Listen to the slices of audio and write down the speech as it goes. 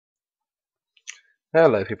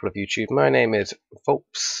Hello people of YouTube, my name is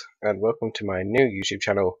Volps and welcome to my new YouTube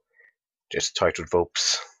channel, just titled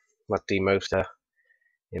Volps. Not the most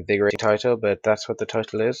invigorating title, but that's what the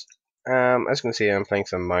title is. As you can see, I'm playing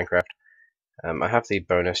some Minecraft. I have the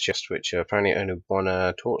bonus chest, which apparently only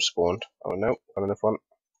one torch spawned. Oh no, I'm enough one.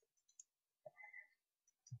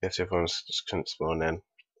 Guess everyone's just couldn't spawn in.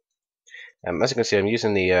 As you can see, I'm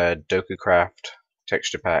using the DokuCraft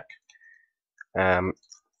texture pack.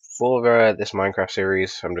 For this Minecraft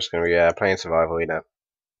series, I'm just going to be playing survival,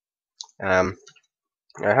 Um,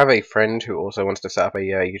 I have a friend who also wants to set up a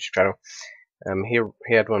YouTube channel.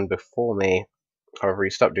 He had one before me, however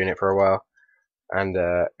he stopped doing it for a while, and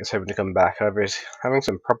is hoping to come back. However, he's having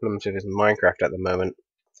some problems with his Minecraft at the moment.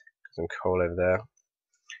 Some coal over there.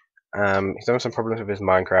 He's having some problems with his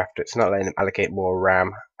Minecraft. It's not letting him allocate more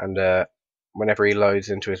RAM, and whenever he loads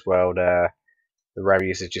into his world, the RAM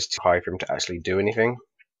usage is just too high for him to actually do anything.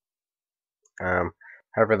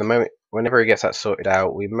 However, at the moment, whenever he gets that sorted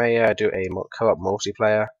out, we may do a co-op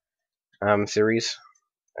multiplayer series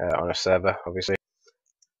on a server, obviously,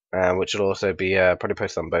 which will also be probably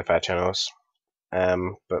posted on both our channels.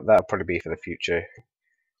 But that'll probably be for the future.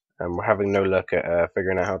 We're having no luck at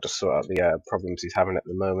figuring out how to sort out the problems he's having at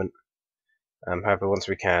the moment. However, once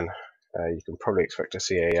we can, you can probably expect to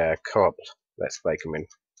see a co-op Let's Play coming.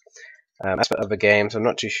 As for other games, I'm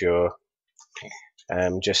not too sure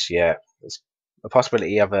just yet. There's a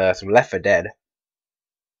possibility of some Left 4 Dead.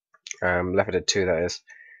 Left 4 Dead 2, that is.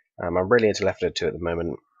 I'm really into Left 4 Dead 2 at the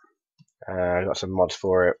moment. I've got some mods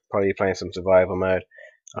for it, probably playing some survival mode.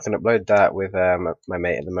 I can upload that with my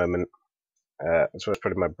mate at the moment, as well as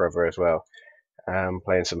probably my brother as well.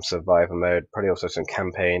 Playing some survival mode, probably also some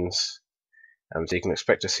campaigns, so you can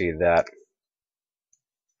expect to see that.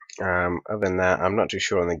 Other than that, I'm not too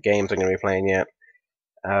sure on the games I'm going to be playing yet.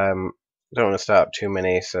 I don't want to start up too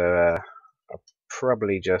many, so I'll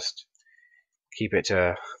probably just keep it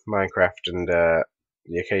to Minecraft and the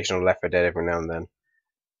occasional Left 4 Dead every now and then.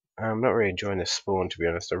 I'm not really enjoying this spawn, to be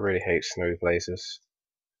honest. I really hate snowy places.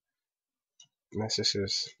 Unless this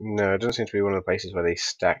is... No, it doesn't seem to be one of the places where they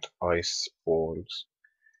stacked ice spawns.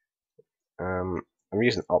 I'm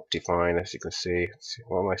using Optifine, as you can see. Let's see.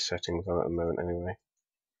 What are my settings on at the moment, anyway?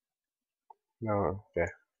 No,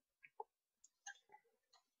 okay.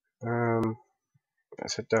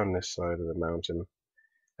 Let's head down this side of the mountain.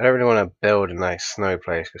 I don't really want to build a nice snow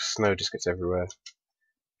place, because snow just gets everywhere.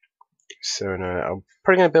 So no, I'm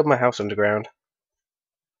probably going to build my house underground.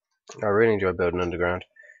 I really enjoy building underground.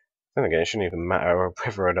 Then again, it shouldn't even matter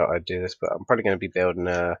whether or not I do this, but I'm probably going to be building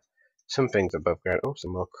some things above ground. Oh,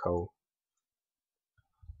 some more coal.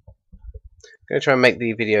 I'm going to try and make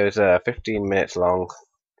the videos 15 minutes long.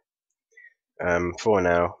 For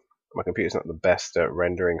now, my computer's not the best at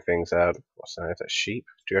rendering things out. What's that? Is that sheep?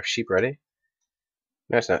 Do you have sheep ready?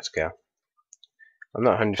 No, it's not. It's cow. I'm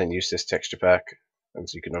not 100% used to this texture pack,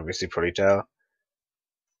 as you can obviously probably tell.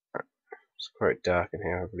 It's quite dark in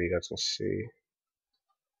here. Hopefully you guys can see.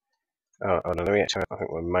 Oh no, let me turn. I think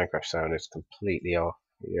my Minecraft sound is completely off.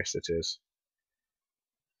 Yes, it is.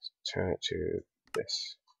 Let's turn it to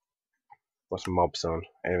this. What's mobs on?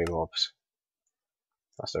 Enemy mobs.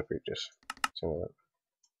 That's no creatures. Turn it up.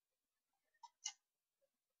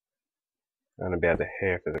 I'm gonna be able to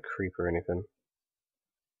hear if there's a creeper or anything.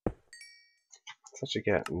 Let's actually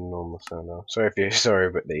get normal sound now. Sorry if you're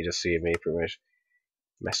sorry, but you just see me pretty much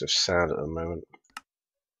mess with sound at the moment.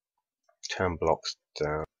 Turn blocks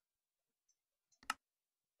down.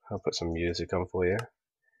 I'll put some music on for you.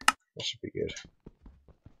 That should be good.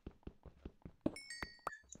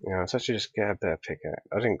 Yeah, let's actually just get a better pickaxe.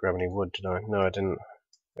 I didn't grab any wood, did I? No, I didn't.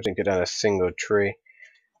 I didn't get down a single tree.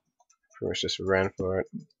 Pretty much just ran for it.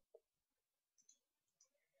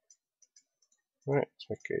 Right, let's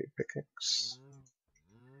make a pickaxe.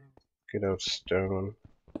 Good old stone one.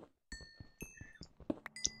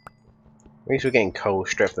 At least we're getting coal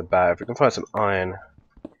straight off the bat. If we can find some iron,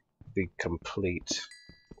 it'd be complete.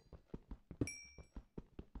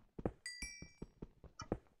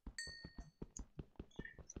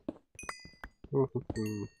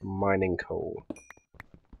 Mining coal.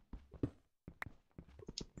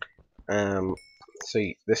 So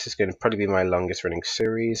this is going to probably be my longest running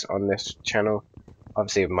series on this channel.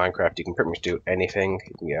 Obviously with Minecraft you can pretty much do anything.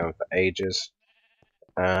 You can get on for ages.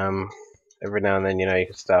 Every now and then, you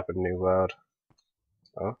can start up a new world.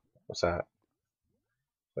 Oh, what's that?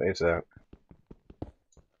 What is that?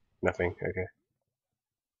 Nothing, okay.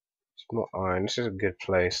 It's more iron. This is a good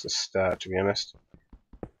place to start, to be honest.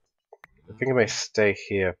 I think I may stay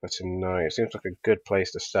here for tonight. It seems like a good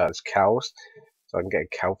place to start. There's cows, so I can get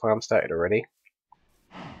a cow farm started already.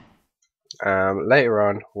 Later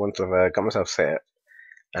on, once I've got myself set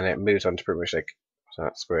and it moves on to pretty much like, so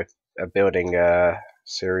that's great, a building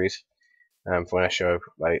series. For when I show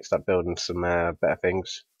like start building some better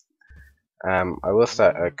things. I will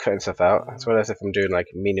start cutting stuff out, as well as if I'm doing like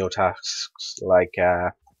menial tasks, like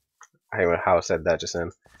how I said that just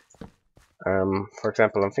then. For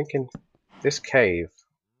example, I'm thinking this cave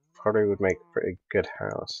probably would make a pretty good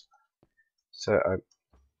house. So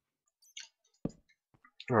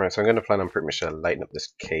alright, so I'm going to plan on pretty much lighting up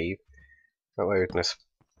this cave. That way we can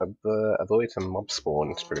avoid some mob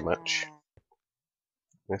spawns, pretty much.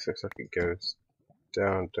 This looks like it goes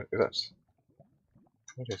down. That's,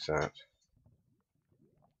 what is that?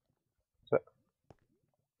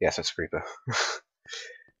 Yes, it's a creeper.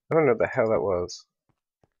 I don't know what the hell that was.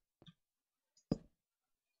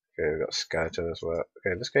 Okay, we've got skeleton as well.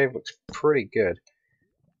 Okay, this cave looks pretty good.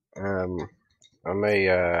 I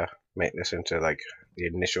may make this into like the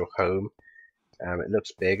initial home. It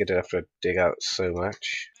looks big. I don't have to dig out so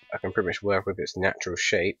much. I can pretty much work with its natural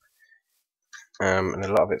shape. And a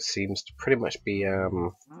lot of it seems to pretty much be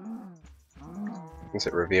is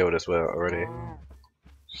it revealed as well already?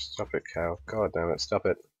 Stop it, cow! God damn it! Stop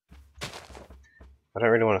it! I don't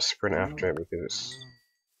really want to sprint after it because it's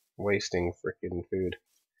wasting freaking food.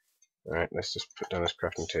 Alright, let's just put down this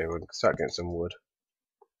crafting table and start getting some wood.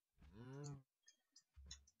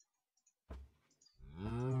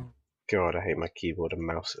 God, I hate my keyboard and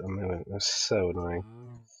mouse at the moment. They're so annoying.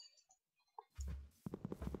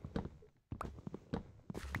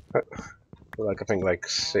 Like I think like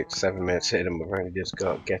 6-7 minutes in and we've only just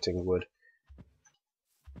got getting wood.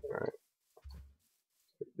 Alright.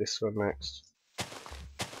 This one next.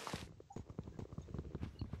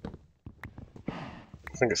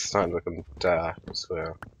 I think it's starting to become dark as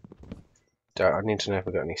well. I need to know if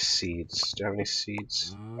I've got any seeds. Do I have any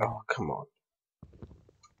seeds? Oh, come on.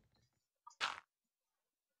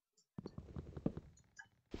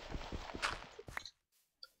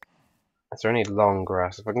 Is there any long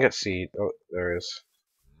grass? If I can get seed, oh, there is.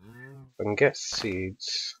 If I can get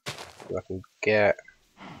seeds, if I can get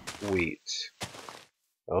wheat.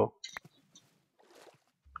 Oh,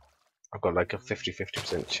 I've got like a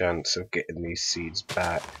 50% chance of getting these seeds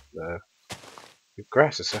back. The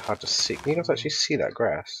grass is so hard to see. Can you guys actually see that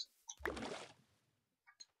grass?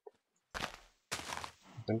 I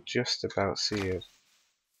can just about see it.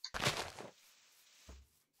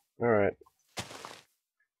 Alright.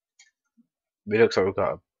 It looks like we've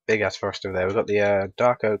got a big ass forest over there. We've got the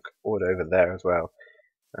dark oak wood over there as well,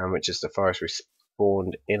 which is the forest we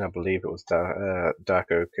spawned in. I believe it was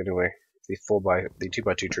dark oak anyway. The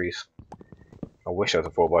 2x2 trees. I wish it was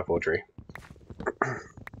a 4x4 tree.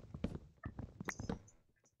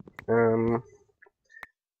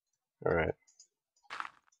 Alright.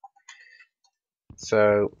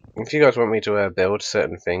 So, if you guys want me to build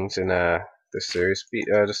certain things in this series,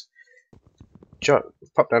 just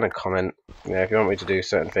pop down a comment. If you want me to do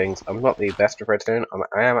certain things. I'm not the best with redstone.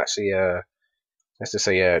 I am actually, let's just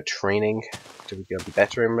say, training to become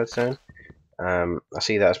better in redstone. I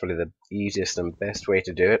see that as probably the easiest and best way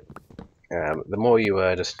to do it. The more you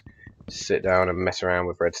just sit down and mess around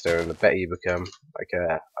with redstone, the better you become. Like,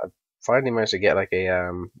 I finally managed to get like a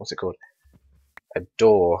what's it called? A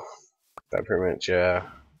door that pretty much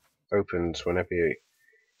opens whenever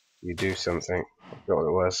you do something. I forgot what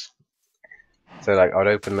it was. So like I'd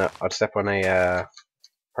open that, I'd step on a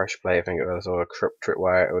pressure plate, I think it was, or a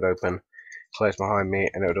tripwire. It would open, close behind me,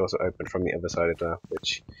 and it would also open from the other side of the,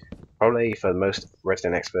 which probably for most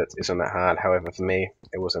redstone experts isn't that hard. However, for me,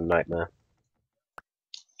 it was a nightmare.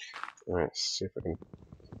 Alright, let's see if I can.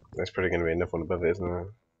 There's probably going to be enough one above it, isn't there?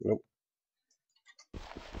 Nope.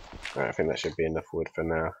 Alright, I think that should be enough wood for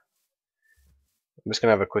now. I'm just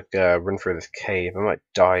going to have a quick run through this cave. I might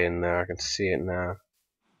die in there, I can see it now.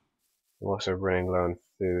 I'm also running low on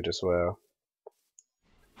food as well.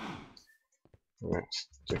 Let's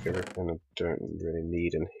stick everything I don't really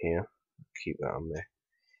need in here. Keep that on there.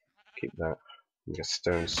 Keep that. And get a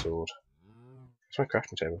stone sword. It's my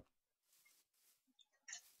crafting table.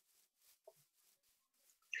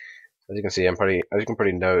 As you can see, as you can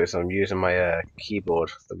probably notice, I'm using my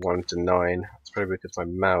keyboard, the 1 to 9. It's probably because my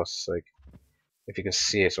mouse, like, if you can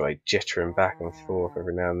see it's like jittering back and forth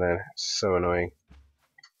every now and then. It's so annoying.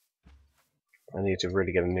 I need to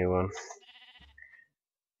really get a new one.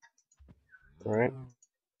 Alright.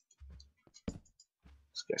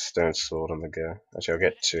 Let's get a stone sword on the go. Actually, I'll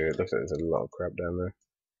get 2. It looks like there's a lot of crap down there.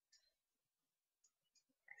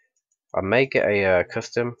 I may get a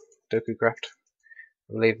custom DokuCraft.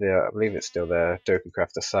 I believe it's still there.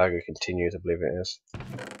 DokuCraft the saga continues. I believe it is.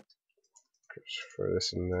 Just throw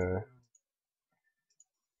this in there.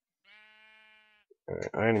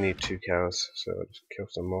 I only need 2 cows, so I'll just kill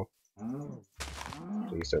some more.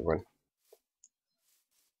 Please don't run.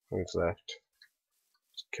 Who's left?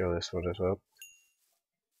 Let's kill this one as well.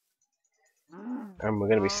 And we're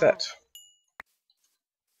gonna be set.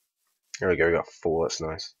 There we go, we got 4, that's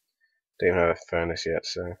nice. Don't even have a furnace yet,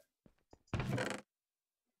 so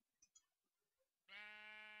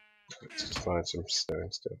let's just find some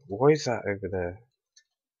stone still. Why is that over there?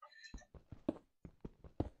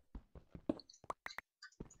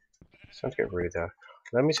 It's starting to get really dark.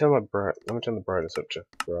 Let me turn the brightness up to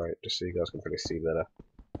bright, just so you guys can probably see better.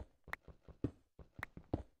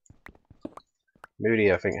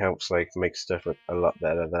 Moody, I think, helps like make stuff look a lot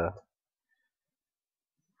better there,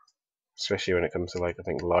 especially when it comes to like I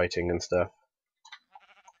think lighting and stuff.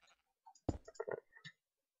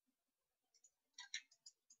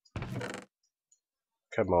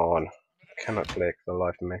 Come on, I cannot click for the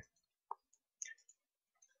life of me.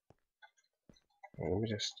 Let me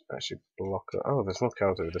just actually block it. Oh, there's more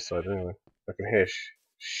cows over this side anyway. I can hear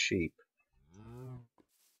sheep.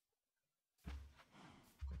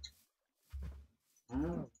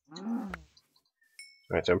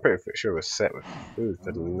 Right, so I'm pretty sure we're set with food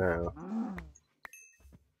for now.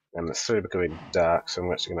 And it's slowly becoming dark, so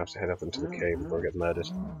I'm actually going to have to head up into the cave before I get murdered.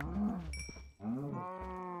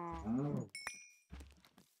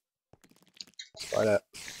 Spider!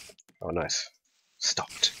 Oh, nice.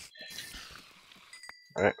 Stopped.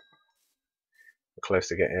 Alright. We're close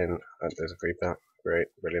to getting. Oh, there's a creeper. Great,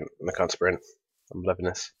 brilliant. And I can't sprint. I'm loving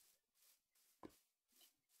this.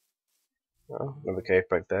 Oh, another cave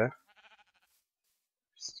back there.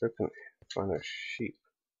 Still can't find a sheep.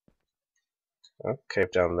 Oh,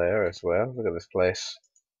 cave down there as well. Look at this place.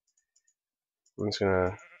 I'm just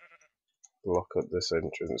gonna block up this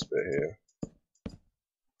entrance bit here,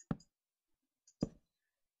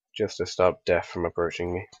 just to stop death from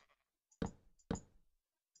approaching me.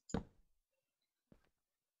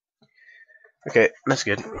 Okay, that's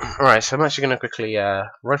good. Alright, so I'm actually gonna quickly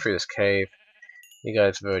run through this cave. You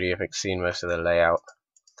guys have already, I think, seen most of the layout.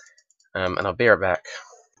 And I'll be right back.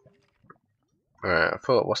 Alright, I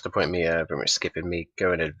thought, what's the point of me pretty much skipping me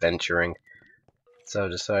going adventuring? So I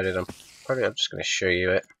decided I'm just going to show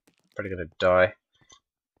you it. Probably going to die.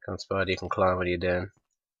 Come Spider, you can climb, what are you doing?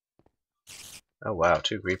 Oh wow,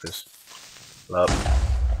 2 creepers. Love.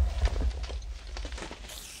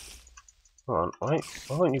 Come on, why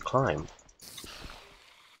won't you climb?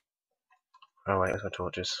 Oh wait, there's my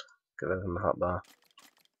torches. Get those in the hotbar.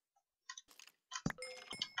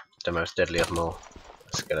 The most deadly of them all.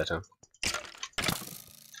 A skeleton.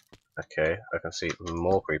 Okay, I can see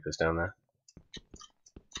more creepers down there.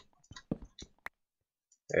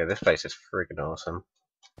 Yeah, this place is freaking awesome.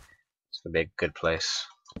 It's gonna be a good place.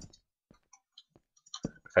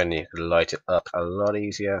 If only you could light it up a lot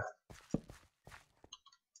easier.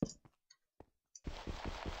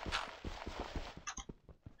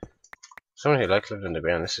 Someone who likes living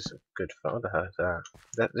underground, this is a good fun. What the hell is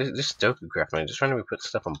that? This is Dokugcraft, man. Just randomly put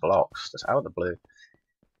stuff on blocks. That's out of the blue.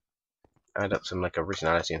 Add up some like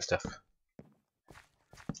originality and stuff.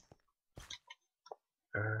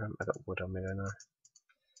 I got wood on me, don't I?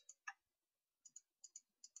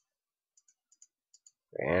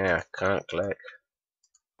 Yeah, can't click.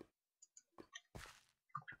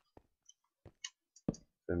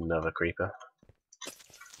 Another creeper.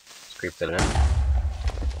 Creeper now.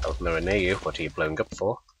 I was nowhere near you. What are you blowing up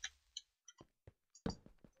for?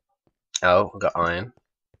 Oh, I got iron.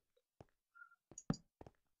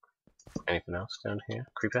 Anything else down here?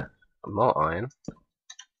 Creeper? More iron.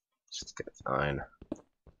 Just get this iron.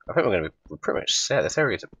 I think we're pretty much set. This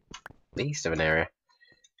area is a beast of an area.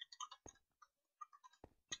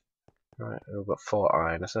 Right, we've got 4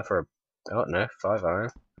 iron. That's enough for oh no, 5 iron.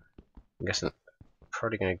 I'm guessing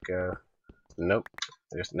probably gonna go. Nope.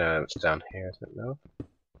 No, it's down here, isn't it? No.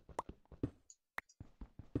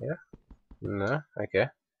 Yeah. No. Okay.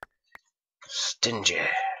 Stingy.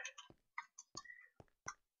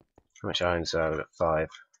 How much iron's we've got 5.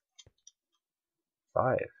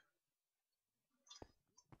 5.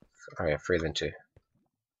 Oh yeah, 3 then 2.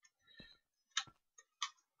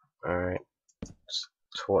 Alright. Let's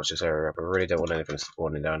torch this area up. I really don't want anything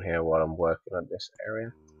spawning down here while I'm working on this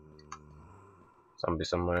area. Zombie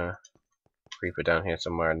somewhere. Creeper down here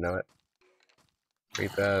somewhere, I know it.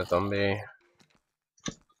 Creeper, zombie.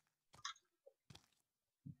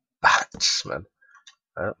 Bats, man.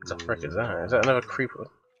 What the frick is that? Is that another creeper?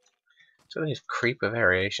 So these creeper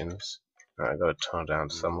variations. Alright, I gotta turn down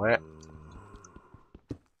somewhere.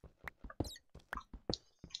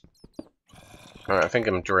 Alright, I think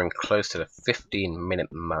I'm drawing close to the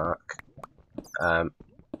 15-minute mark. I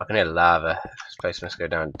can hear lava. This place must go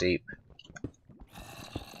down deep.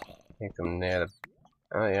 think I'm near the...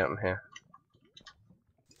 Oh yeah, I'm here.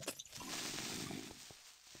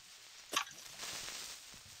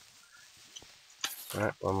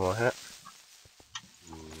 Alright, one more hit.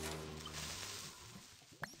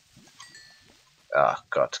 Oh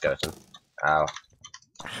god, skeleton. Ow.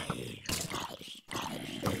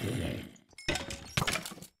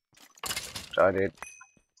 Die, dude.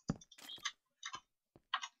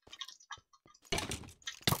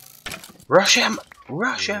 Rush him!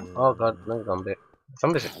 Rush him! Oh god, no zombie.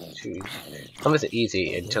 Zombies are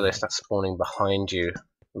easy until they start spawning behind you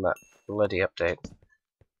from that bloody update.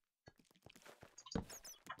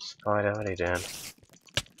 Spider, what are you doing?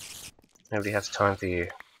 Nobody has time for you.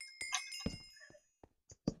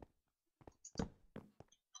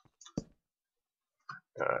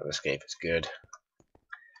 Alright, this game is good.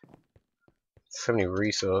 So many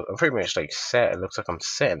resources. I'm pretty much like set. It looks like I'm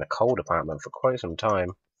set in the coal department for quite some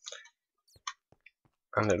time.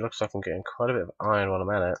 And it looks like I'm getting quite a bit of iron while I'm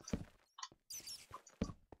at it.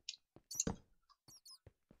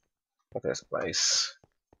 Look at this place.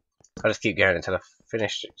 I'll just keep going until I've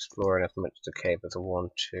finished exploring as much of the cave as I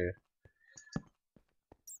want to.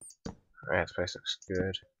 Alright, this place looks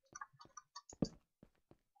good.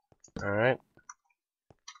 Alright.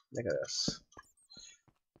 Look at this.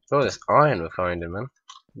 Look at all this iron we're finding, man.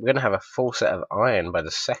 We're gonna have a full set of iron by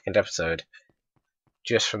the second episode.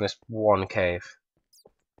 Just from this one cave.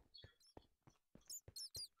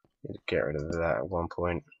 Need to get rid of that at one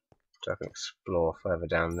point. So I can explore further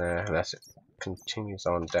down there, unless it continues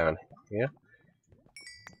on down here.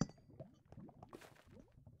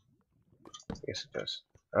 Yes, it does.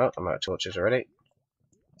 Oh, I'm out of torches already.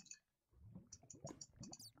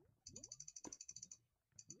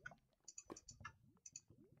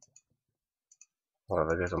 Well,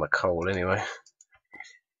 there goes all my coal anyway.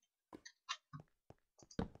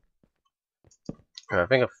 I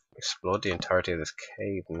think I've explored the entirety of this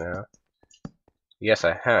cave now. Yes,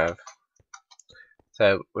 I have.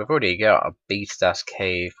 So we've already got a beast-ass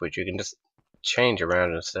cave, which you can just change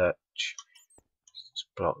around and search. Just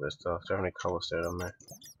block this stuff. Don't have any cobblestone on there.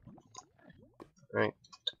 Right.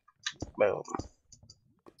 Boom.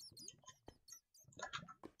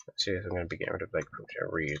 Let's see if I'm going to be getting rid of like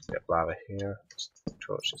read a bit of lava here. Let's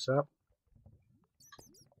torch this up.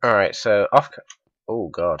 Alright, so off. Oh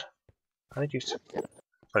god. How did you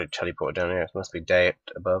probably teleport down here? It must be day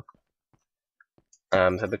above.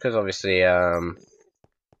 So because obviously we're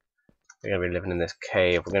going to be living in this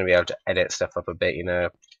cave, we're going to be able to edit stuff up a bit, you know.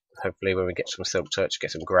 Hopefully when we get some silk touch,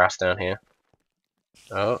 get some grass down here.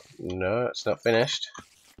 Oh, no, it's not finished.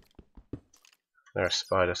 There's a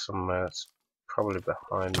spider somewhere. It's probably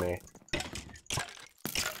behind me.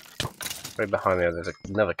 Right behind me, there's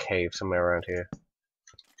another cave somewhere around here.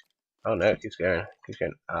 Oh no, it keeps going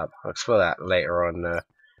up. I'll explore that later on,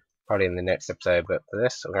 probably in the next episode, but for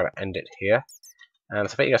this, I'm going to end it here. So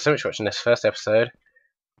thank you guys so much for watching this first episode.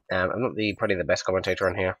 I'm not probably the best commentator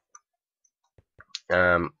on here.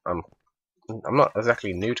 I'm not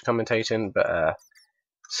exactly new to commentating, but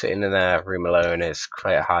sitting in a room alone is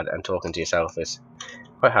quite hard, and talking to yourself is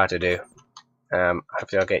quite hard to do.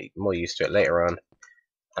 Hopefully I'll get more used to it later on.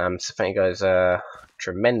 So thank you guys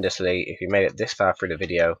tremendously if you made it this far through the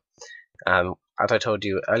video. As I told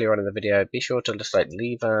you earlier on in the video, be sure to just like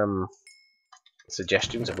leave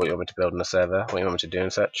suggestions of what you want me to build on the server, what you want me to do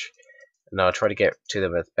and such, and I'll try to get to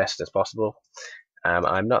them as best as possible.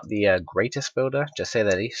 I'm not the greatest builder, to say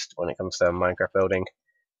the least, when it comes to Minecraft building.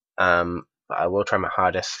 But I will try my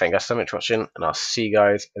hardest. Thank you guys so much for watching, and I'll see you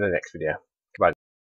guys in the next video.